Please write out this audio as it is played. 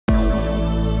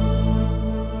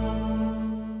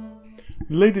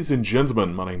Ladies and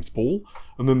gentlemen, my name's Paul,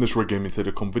 and in this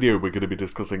RedGamingTech.com video we're going to be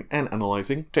discussing and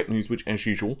analysing tech news which, as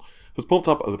usual, has popped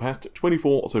up over the past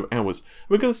 24 or so hours.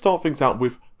 We're going to start things out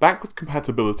with backwards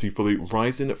compatibility for the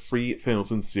Ryzen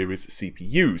 3000 series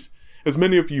CPUs. As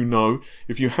many of you know,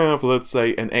 if you have, let's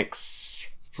say, an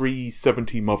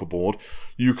X320 motherboard,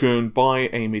 you can buy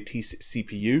a Matisse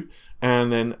CPU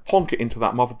and then plonk it into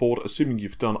that motherboard, assuming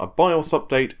you've done a BIOS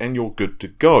update and you're good to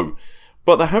go.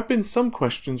 But there have been some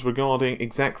questions regarding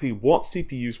exactly what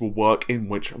CPUs will work in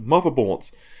which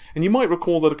motherboards. And you might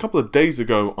recall that a couple of days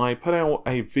ago I put out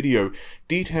a video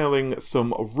detailing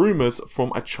some rumours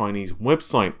from a Chinese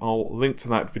website. I'll link to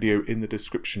that video in the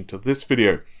description to this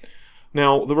video.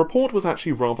 Now, the report was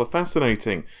actually rather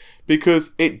fascinating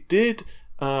because it did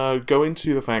go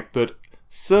into the fact that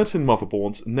certain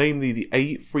motherboards, namely the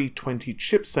A320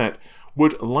 chipset,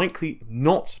 would likely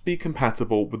not be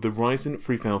compatible with the Ryzen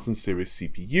 3000 series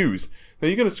CPUs. Now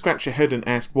you're going to scratch your head and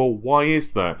ask, well, why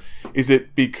is that? Is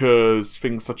it because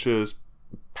things such as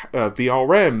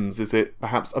VRMs? Is it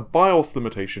perhaps a BIOS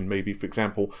limitation? Maybe, for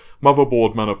example,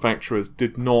 motherboard manufacturers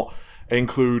did not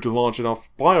include large enough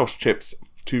BIOS chips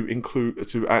to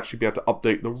actually be able to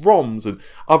update the ROMs and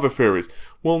other theories.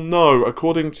 Well, no,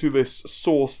 according to this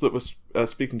source that was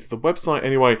speaking to the website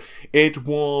anyway, it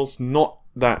was not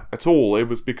that at all. It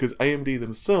was because AMD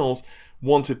themselves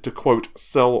wanted to, quote,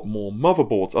 sell more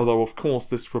motherboards, although of course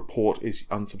this report is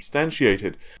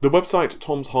unsubstantiated. The website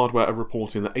Tom's Hardware are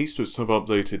reporting that ASUS have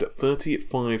updated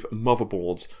 35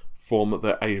 motherboards from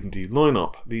their AMD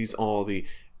lineup. These are the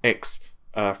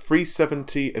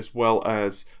X370 as well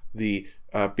as the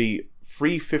B350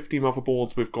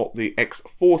 motherboards. We've got the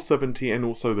X470 and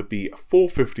also the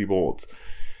B450 boards.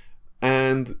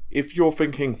 And if you're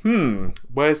thinking,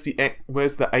 where's the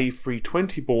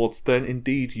A320 boards, then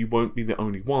indeed you won't be the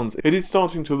only ones. It is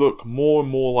starting to look more and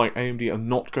more like AMD are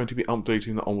not going to be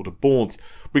updating the older boards.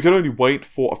 We can only wait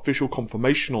for official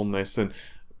confirmation on this, and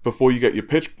before you get your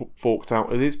pitchforks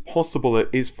out, it is possible it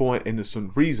is for an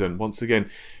innocent reason. Once again,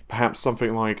 perhaps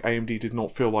something like AMD did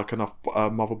not feel like enough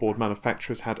motherboard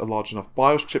manufacturers had a large enough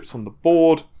BIOS chips on the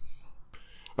board,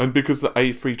 and because the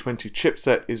A320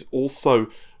 chipset is also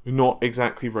not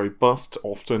exactly robust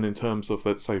often in terms of,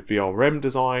 let's say, VRM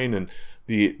design, and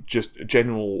the just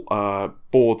general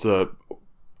boards are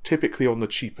typically on the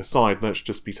cheaper side, let's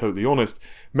just be totally honest.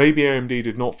 Maybe AMD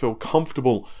did not feel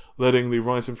comfortable letting the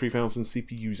Ryzen 3000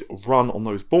 CPUs run on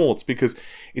those boards, because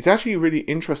it's actually really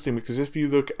interesting, because if you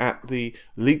look at the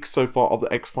leaks so far of the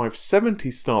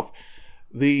X570 stuff,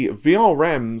 the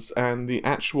VRMs and the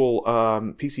actual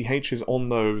PCHs on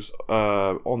those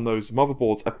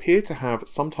motherboards appear to have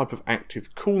some type of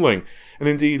active cooling. And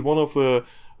indeed, one of the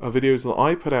videos that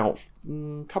I put out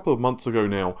a couple of months ago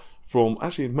now, from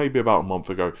actually maybe about a month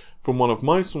ago, from one of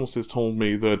my sources told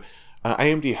me that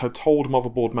AMD had told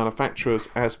motherboard manufacturers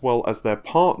as well as their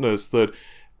partners that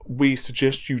we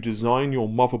suggest you design your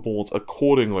motherboards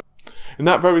accordingly. In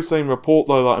that very same report,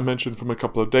 though, that I mentioned from a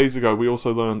couple of days ago, we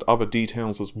also learned other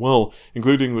details as well,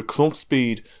 including the clock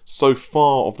speed so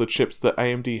far of the chips that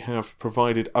AMD have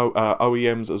provided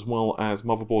OEMs as well as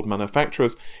motherboard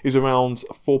manufacturers is around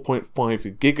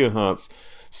 4.5 gigahertz.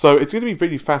 So it's going to be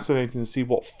really fascinating to see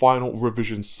what final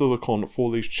revision silicon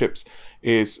for these chips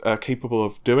is capable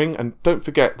of doing. And don't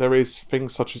forget, there is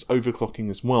things such as overclocking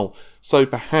as well. So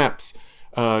perhaps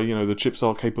the chips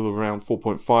are capable of around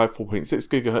 4.5, 4.6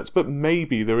 gigahertz, but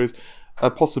maybe there is a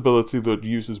possibility that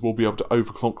users will be able to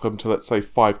overclock them to, let's say,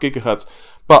 5 gigahertz.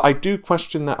 But I do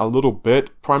question that a little bit,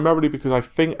 primarily because I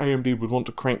think AMD would want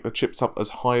to crank the chips up as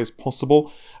high as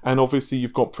possible. And obviously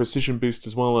you've got Precision Boost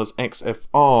as well as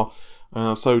XFR.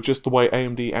 So just the way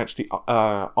AMD actually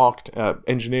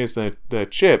engineers their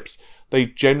chips, they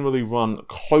generally run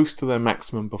close to their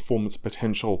maximum performance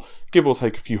potential, give or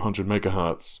take a few hundred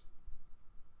megahertz.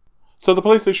 So the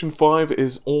PlayStation 5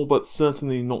 is all but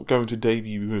certainly not going to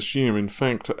debut this year. In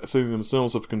fact, Sony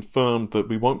themselves have confirmed that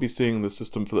we won't be seeing the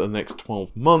system for the next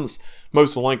 12 months.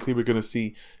 Most likely we're going to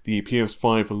see the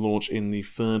PS5 launch in the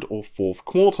 3rd or 4th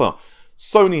quarter.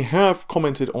 Sony have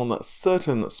commented on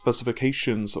certain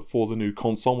specifications for the new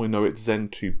console. We know it's Zen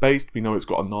 2 based, we know it's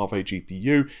got a navi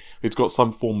GPU, it's got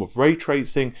some form of ray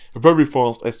tracing, a very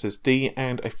fast SSD,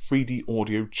 and a 3D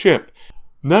audio chip.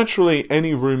 Naturally,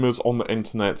 any rumours on the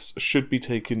internet should be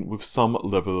taken with some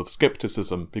level of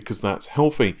skepticism, because that's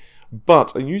healthy,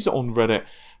 but a user on Reddit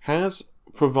has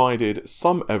provided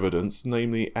some evidence,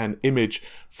 namely an image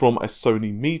from a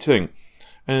Sony meeting.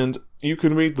 And you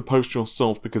can read the post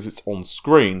yourself because it's on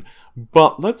screen,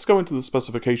 but let's go into the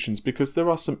specifications because there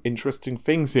are some interesting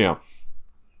things here.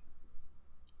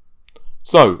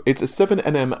 So, it's a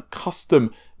 7nm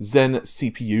custom Zen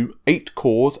CPU, 8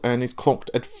 cores, and is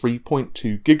clocked at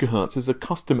 3.2 GHz. It's a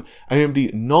custom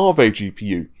AMD navi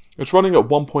GPU. It's running at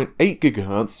 1.8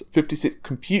 GHz, 56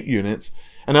 compute units,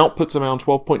 and outputs around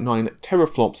 12.9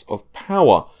 teraflops of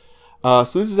power.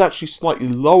 So this is actually slightly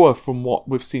lower from what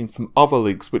we've seen from other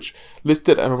leaks, which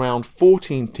listed at around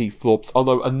 14 teraflops,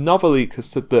 although another leak has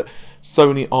said that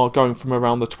Sony are going from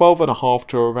around the 12.5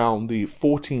 to around the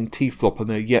 14 teraflop,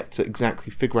 and they're yet to exactly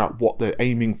figure out what they're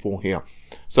aiming for here.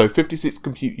 So 56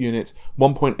 compute units,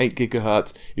 1.8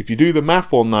 GHz. If you do the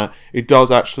math on that, it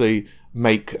does actually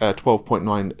make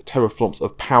 12.9 teraflops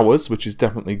of powers, which is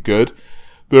definitely good.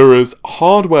 There is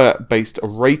hardware-based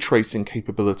ray tracing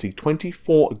capability,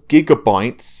 24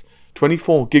 gigabytes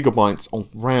of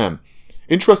RAM.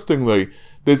 Interestingly,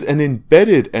 there's an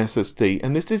embedded SSD,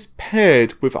 and this is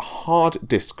paired with a hard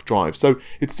disk drive. So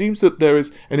it seems that there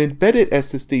is an embedded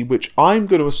SSD, which I'm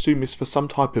going to assume is for some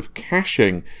type of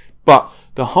caching, but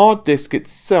the hard disk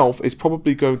itself is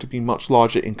probably going to be much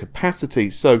larger in capacity.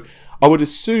 So I would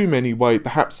assume anyway,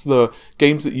 perhaps the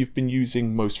games that you've been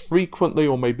using most frequently,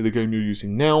 or maybe the game you're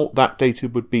using now, that data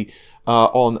would be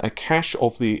on a cache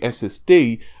of the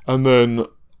SSD, and then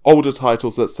older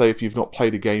titles, let's say if you've not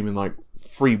played a game in like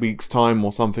 3 weeks time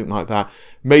or something like that,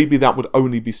 maybe that would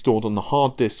only be stored on the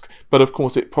hard disk. But of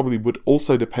course it probably would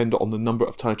also depend on the number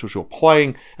of titles you're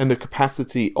playing and the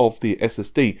capacity of the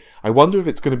SSD. I wonder if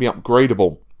it's going to be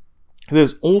upgradable.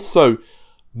 There's also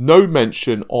no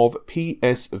mention of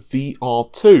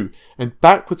PSVR2, and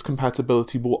backwards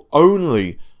compatibility will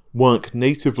only work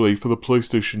natively for the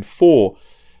PlayStation 4.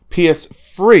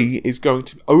 PS3 is going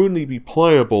to only be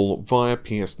playable via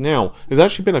PS Now. There's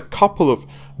actually been a couple of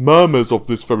murmurs of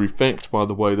this very fact, by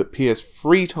the way, that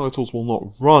PS3 titles will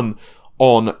not run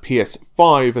on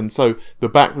PS5, and so the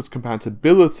backwards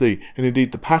compatibility, and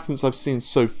indeed the patterns I've seen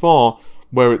so far,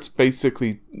 where it's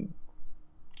basically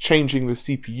changing the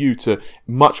CPU to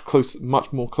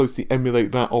much more closely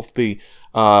emulate that of the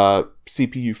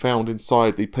CPU found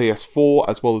inside the PS4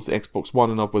 as well as the Xbox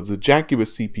One, in other words the Jaguar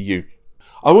CPU.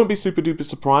 I wouldn't be super duper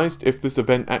surprised if this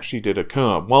event actually did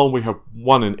occur. Well, we have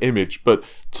one, an image, but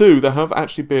two, there have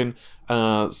actually been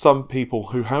some people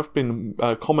who have been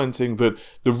commenting that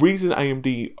the reason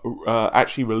AMD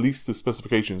actually released the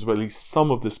specifications, or at least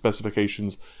some of the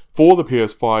specifications for the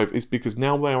PS5, is because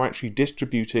now they are actually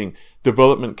distributing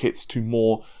development kits to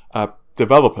more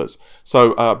developers.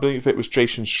 So I believe it was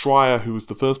Jason Schreier who was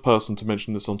the first person to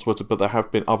mention this on Twitter, but there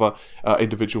have been other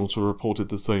individuals who reported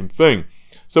the same thing.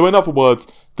 So in other words,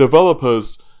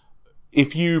 developers,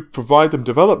 if you provide them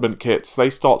development kits, they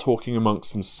start talking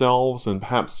amongst themselves and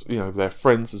perhaps, you know, their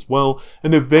friends as well.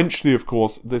 And eventually, of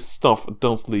course, this stuff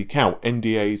does leak out,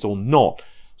 NDAs or not.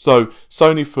 So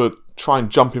Sony, for try and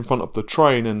jump in front of the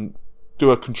train and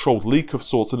do a controlled leak of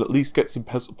sorts and at least get some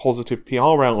positive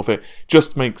PR out of it,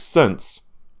 just makes sense.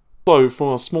 So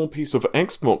for a small piece of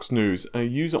Xbox news, a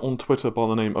user on Twitter by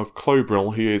the name of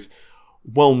Clobril, he is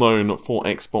well known for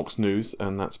Xbox news,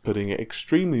 and that's putting it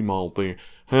extremely mildly,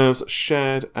 has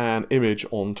shared an image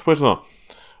on Twitter.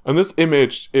 And this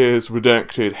image is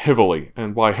redacted heavily,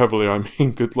 and by heavily I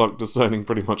mean good luck discerning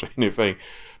pretty much anything.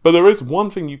 But there is one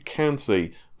thing you can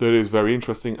see that is very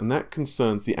interesting, and that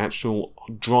concerns the actual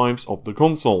drives of the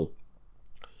console.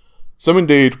 So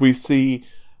indeed, we see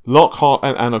Lockhart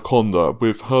and Anaconda.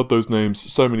 We've heard those names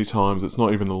so many times, it's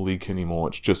not even a leak anymore,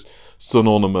 it's just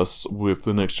synonymous with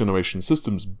the next generation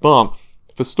systems. But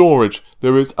for storage,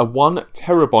 there is a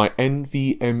 1TB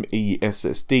NVMe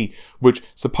SSD, which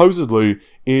supposedly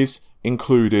is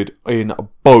included in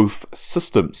both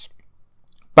systems.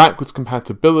 Backwards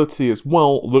compatibility as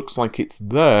well looks like it's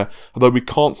there, although we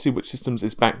can't see which systems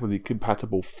it's backwardly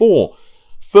compatible for.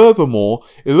 Furthermore,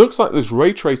 it looks like there's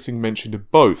ray tracing mentioned in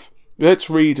both. Let's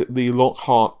read the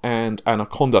Lockhart and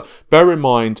Anaconda. Bear in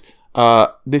mind,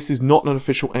 this is not an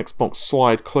official Xbox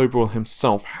slide. Clobril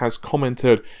himself has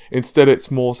commented. Instead, it's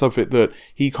more something that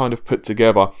he kind of put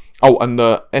together. Oh, and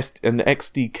the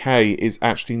XDK is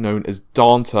actually known as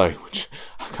Dante, which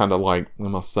I kind of like, I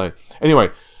must say.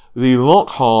 Anyway, the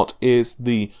Lockhart is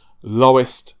the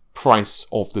lowest price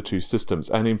of the two systems,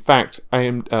 and in fact,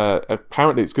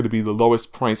 apparently it's going to be the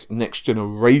lowest price next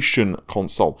generation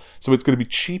console, so it's going to be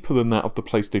cheaper than that of the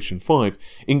PlayStation 5.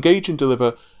 Engage and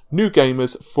deliver new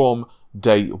gamers from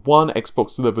day one.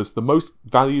 Xbox delivers the most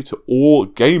value to all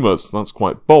gamers. That's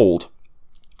quite bold.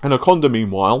 Anaconda,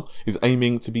 meanwhile, is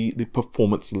aiming to be the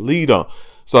performance leader.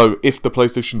 So if the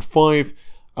PlayStation 5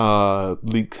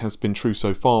 leak has been true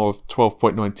so far of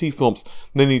 12.9 teraflops,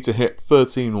 they need to hit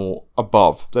 13 or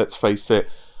above. Let's face it,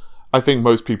 I think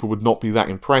most people would not be that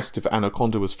impressed if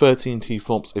Anaconda was 13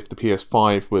 teraflops, if the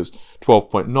PS5 was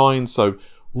 12.9, so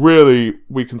really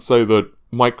we can say that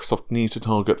Microsoft needs to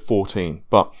target 14.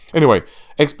 But anyway,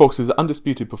 Xbox is the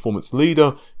undisputed performance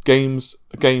leader. Games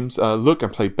look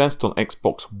and play best on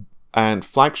Xbox, and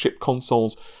flagship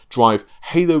consoles drive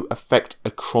halo effect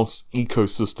across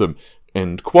ecosystem,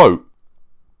 end quote.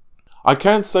 I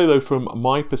can say though, from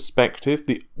my perspective,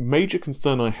 the major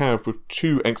concern I have with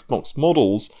two Xbox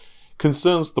models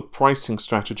concerns the pricing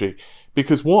strategy,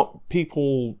 because what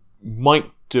people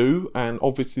might do, and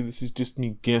obviously this is just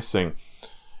me guessing,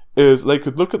 is they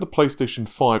could look at the PlayStation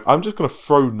 5. I'm just going to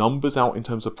throw numbers out in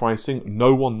terms of pricing.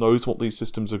 No one knows what these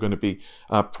systems are going to be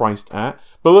priced at,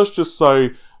 but let's just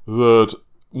say that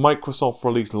Microsoft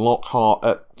released Lockhart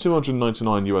at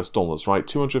 $299 US, right?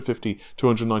 250,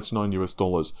 $299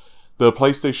 US. The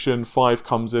PlayStation 5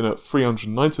 comes in at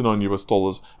 $399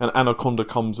 US, and Anaconda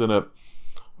comes in at,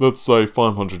 let's say,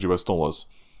 $500 US.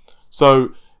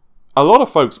 So a lot of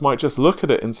folks might just look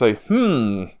at it and say,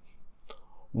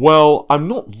 well, I'm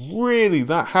not really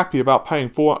that happy about paying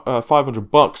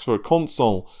 $500 for a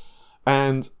console,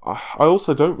 and I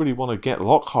also don't really want to get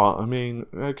Lockhart. I mean,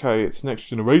 okay, it's next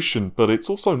generation, but it's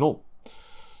also not.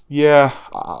 Yeah,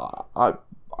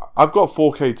 I've got a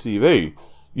 4K TV.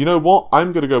 You know what?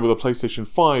 I'm going to go with a PlayStation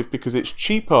 5 because it's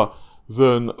cheaper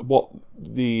than what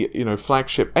the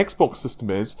flagship Xbox system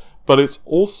is, but it's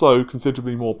also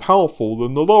considerably more powerful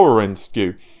than the lower end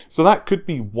SKU. So that could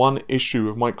be one issue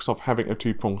of Microsoft having a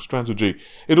two-pronged strategy.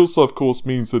 It also, of course,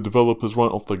 means that developers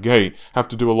right off the gate have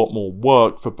to do a lot more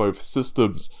work for both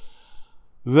systems.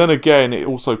 Then again, it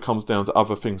also comes down to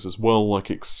other things as well, like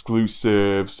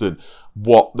exclusives and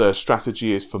what their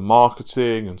strategy is for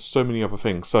marketing and so many other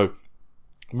things. So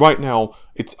right now,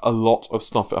 it's a lot of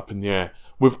stuff up in the air.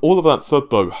 With all of that said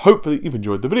though, hopefully you've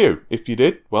enjoyed the video. If you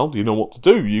did, well, you know what to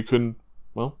do. You can,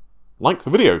 well, like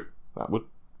the video. That would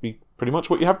be pretty much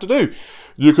what you have to do.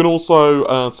 You can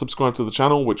also subscribe to the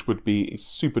channel, which would be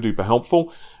super duper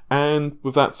helpful. And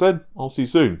with that said, I'll see you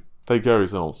soon. Take care of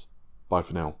yourselves. Bye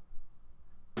for now.